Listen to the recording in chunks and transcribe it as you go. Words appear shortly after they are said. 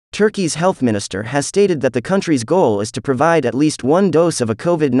Turkey's health minister has stated that the country's goal is to provide at least one dose of a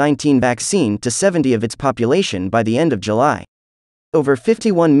COVID-19 vaccine to 70% of its population by the end of July. Over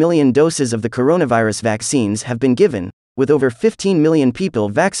 51 million doses of the coronavirus vaccines have been given, with over 15 million people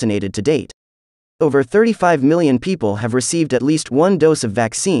vaccinated to date. Over 35 million people have received at least one dose of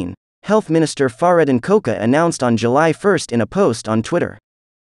vaccine, Health Minister Fahrettin Koca announced on July 1 in a post on Twitter.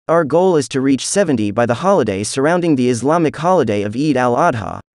 Our goal is to reach 70 by the holiday surrounding the Islamic holiday of Eid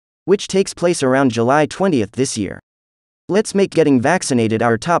al-Adha, which takes place around July 20 this year. Let's make getting vaccinated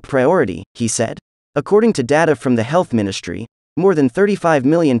our top priority, he said. According to data from the health ministry, more than 35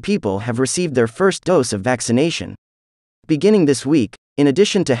 million people have received their first dose of vaccination. Beginning this week, in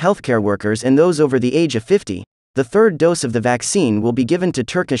addition to healthcare workers and those over the age of 50, the third dose of the vaccine will be given to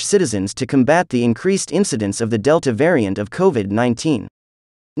Turkish citizens to combat the increased incidence of the Delta variant of COVID-19.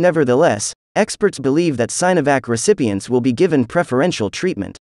 Nevertheless, experts believe that Sinovac recipients will be given preferential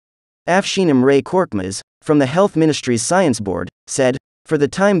treatment. Afshinim Korkmaz, from the Health Ministry's Science Board, said, "For the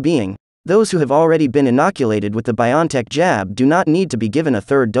time being, those who have already been inoculated with the BioNTech jab do not need to be given a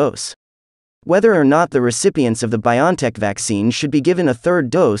third dose. Whether or not the recipients of the BioNTech vaccine should be given a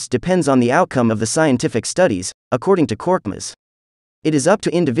third dose depends on the outcome of the scientific studies," according to Korkmaz. It is up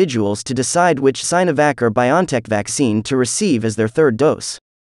to individuals to decide which Sinovac or BioNTech vaccine to receive as their third dose.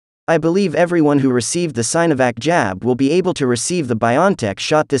 I believe everyone who received the Sinovac jab will be able to receive the BioNTech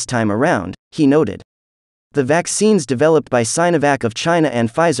shot this time around, he noted. The vaccines developed by Sinovac of China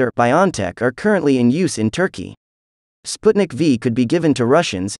and Pfizer-BioNTech are currently in use in Turkey. Sputnik V could be given to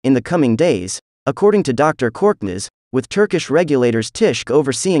Russians in the coming days, according to Dr. Korkmaz, with Turkish regulators TİSK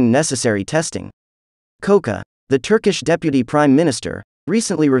overseeing necessary testing. Koca, the Turkish deputy prime minister,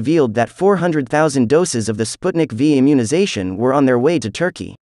 recently revealed that 400,000 doses of the Sputnik V immunization were on their way to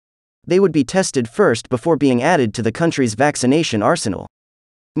Turkey. They would be tested first before being added to the country's vaccination arsenal.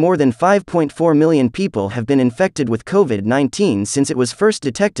 More than 5.4 million people have been infected with COVID-19 since it was first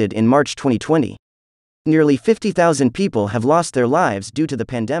detected in March 2020. Nearly 50,000 people have lost their lives due to the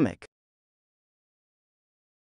pandemic.